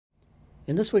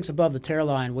In this week's Above the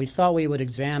Tearline, we thought we would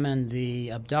examine the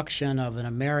abduction of an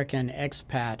American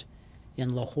expat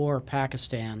in Lahore,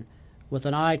 Pakistan, with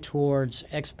an eye towards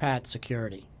expat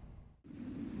security.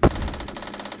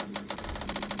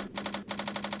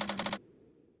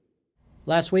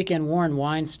 Last weekend, Warren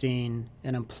Weinstein,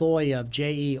 an employee of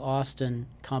J.E. Austin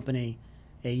Company,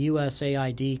 a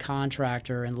USAID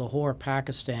contractor in Lahore,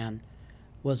 Pakistan,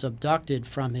 was abducted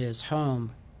from his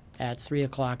home at 3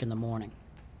 o'clock in the morning.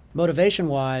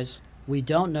 Motivation-wise, we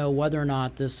don't know whether or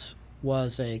not this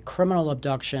was a criminal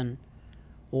abduction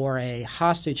or a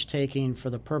hostage-taking for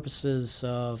the purposes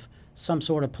of some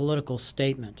sort of political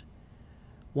statement.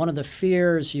 One of the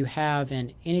fears you have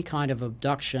in any kind of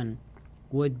abduction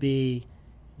would be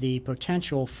the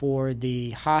potential for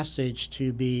the hostage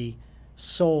to be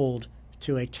sold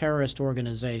to a terrorist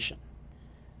organization.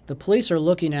 The police are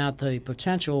looking at the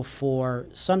potential for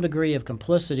some degree of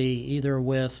complicity, either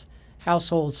with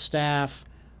household staff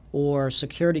or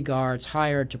security guards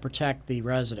hired to protect the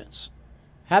residents.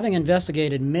 Having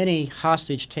investigated many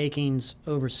hostage takings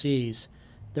overseas,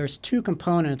 there's two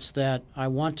components that I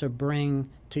want to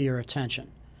bring to your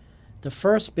attention. The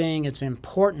first being it's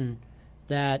important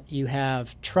that you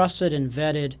have trusted and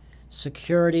vetted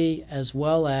security as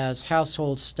well as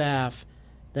household staff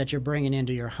that you're bringing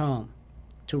into your home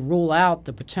to rule out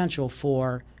the potential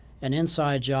for an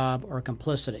inside job or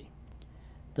complicity.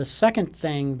 The second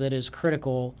thing that is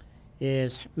critical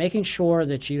is making sure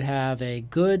that you have a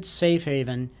good safe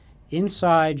haven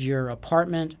inside your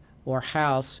apartment or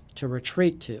house to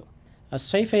retreat to. A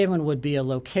safe haven would be a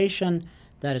location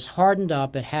that is hardened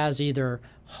up. It has either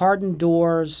hardened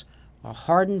doors, a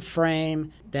hardened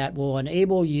frame that will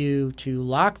enable you to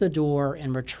lock the door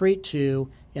and retreat to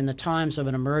in the times of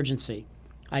an emergency.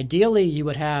 Ideally, you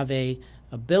would have an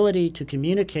ability to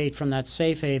communicate from that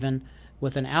safe haven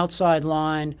with an outside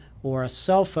line or a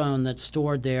cell phone that's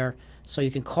stored there so you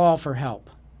can call for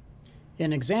help.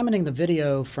 In examining the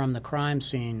video from the crime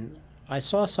scene, I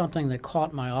saw something that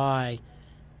caught my eye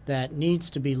that needs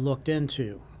to be looked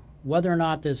into. Whether or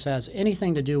not this has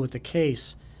anything to do with the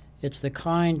case, it's the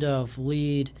kind of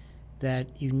lead that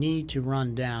you need to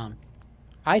run down.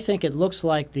 I think it looks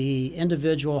like the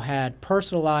individual had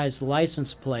personalized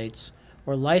license plates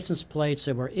or license plates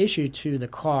that were issued to the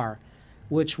car,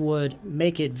 which would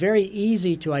make it very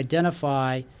easy to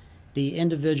identify the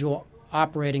individual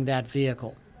operating that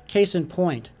vehicle. Case in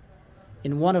point,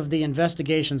 in one of the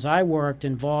investigations I worked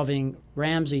involving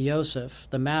Ramzi Youssef,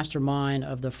 the mastermind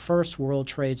of the first World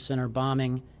Trade Center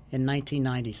bombing in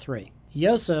 1993.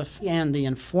 Youssef and the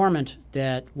informant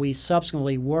that we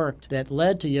subsequently worked that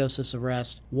led to Youssef's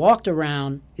arrest walked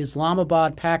around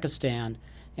Islamabad, Pakistan,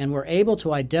 and were able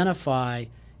to identify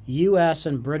U.S.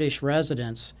 and British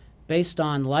residents based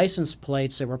on license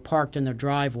plates that were parked in their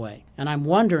driveway. And I'm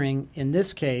wondering, in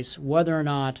this case, whether or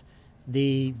not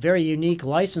the very unique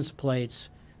license plates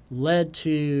led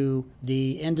to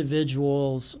the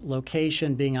individual's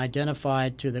location being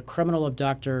identified to the criminal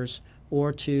abductors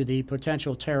or to the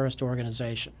potential terrorist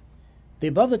organization. The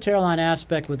above the Tearline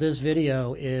aspect with this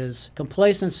video is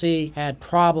complacency had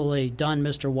probably done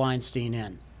Mr. Weinstein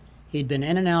in. He'd been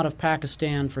in and out of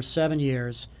Pakistan for 7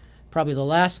 years. Probably the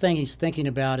last thing he's thinking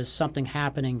about is something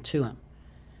happening to him.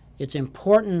 It's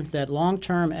important that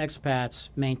long-term expats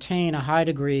maintain a high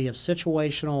degree of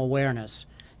situational awareness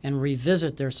and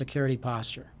revisit their security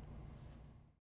posture.